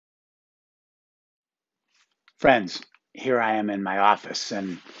Friends, here I am in my office,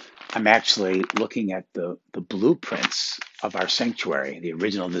 and I'm actually looking at the blueprints of our sanctuary, the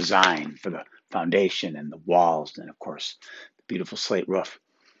original design for the foundation and the walls, and of course, the beautiful slate roof.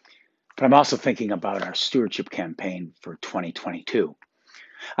 But I'm also thinking about our stewardship campaign for 2022.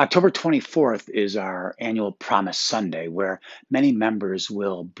 October 24th is our annual Promise Sunday, where many members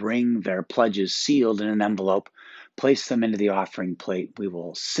will bring their pledges sealed in an envelope, place them into the offering plate. We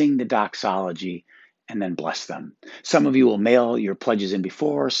will sing the doxology and then bless them. Some of you will mail your pledges in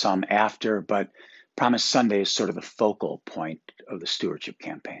before, some after, but Promise Sunday is sort of the focal point of the stewardship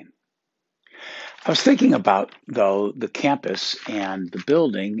campaign. I was thinking about, though, the campus and the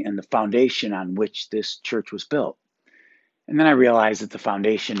building and the foundation on which this church was built. And then I realized that the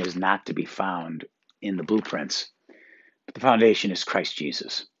foundation is not to be found in the blueprints, but the foundation is Christ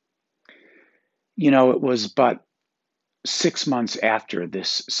Jesus. It was but 6 months after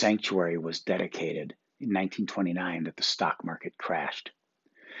this sanctuary was dedicated in 1929 that the stock market crashed,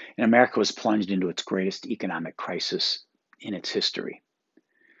 and America was plunged into its greatest economic crisis in its history.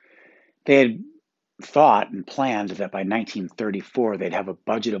 They had thought and planned that by 1934 they'd have a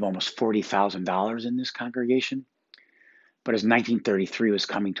budget of almost $40,000 in this congregation. But as 1933 was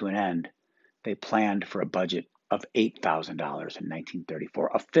coming to an end, they planned for a budget of $8,000 in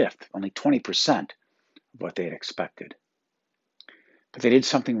 1934, a fifth, only 20% of what they had expected. But they did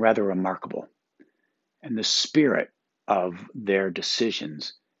something rather remarkable, and the spirit of their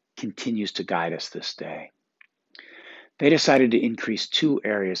decisions continues to guide us this day. They decided to increase two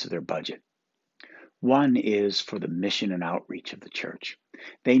areas of their budget. One is for the mission and outreach of the church.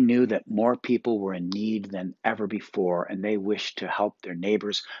 They knew that more people were in need than ever before, and they wished to help their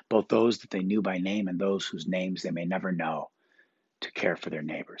neighbors, both those that they knew by name and those whose names they may never know, to care for their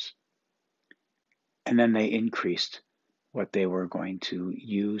neighbors. And then they increased what they were going to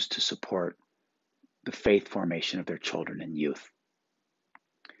use to support the faith formation of their children and youth.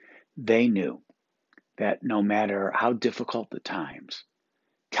 They knew that no matter how difficult the times,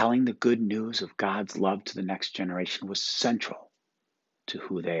 telling the good news of God's love to the next generation was central to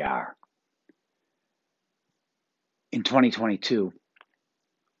who they are. In 2022,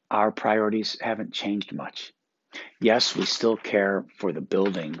 our priorities haven't changed much. Yes, we still care for the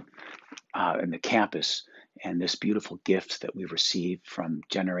building and the campus and this beautiful gift that we've received from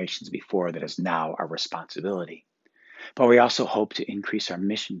generations before that is now our responsibility. But we also hope to increase our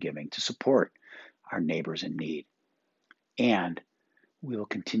mission giving to support our neighbors in need. And we will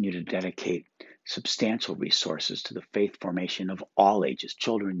continue to dedicate substantial resources to the faith formation of all ages,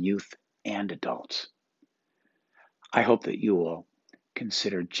 children, youth, and adults. I hope that you will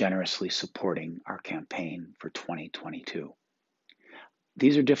consider generously supporting our campaign for 2022.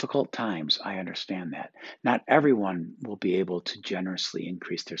 These are difficult times, I understand that. Not everyone will be able to generously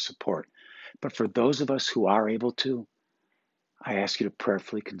increase their support, but for those of us who are able to, I ask you to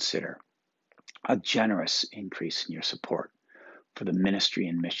prayerfully consider a generous increase in your support for the ministry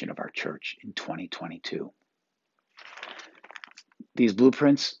and mission of our church in 2022. These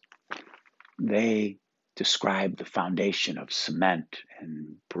blueprints, they describe the foundation of cement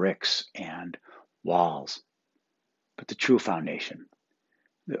and bricks and walls. But the true foundation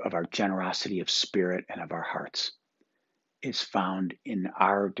of our generosity of spirit and of our hearts is found in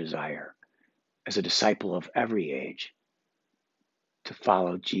our desire as a disciple of every age to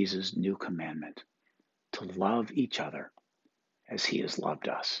follow Jesus' new commandment, to love each other as he has loved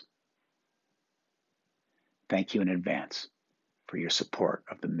us. Thank you in advance for your support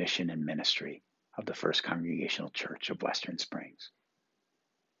of the mission and ministry of the First Congregational Church of Western Springs.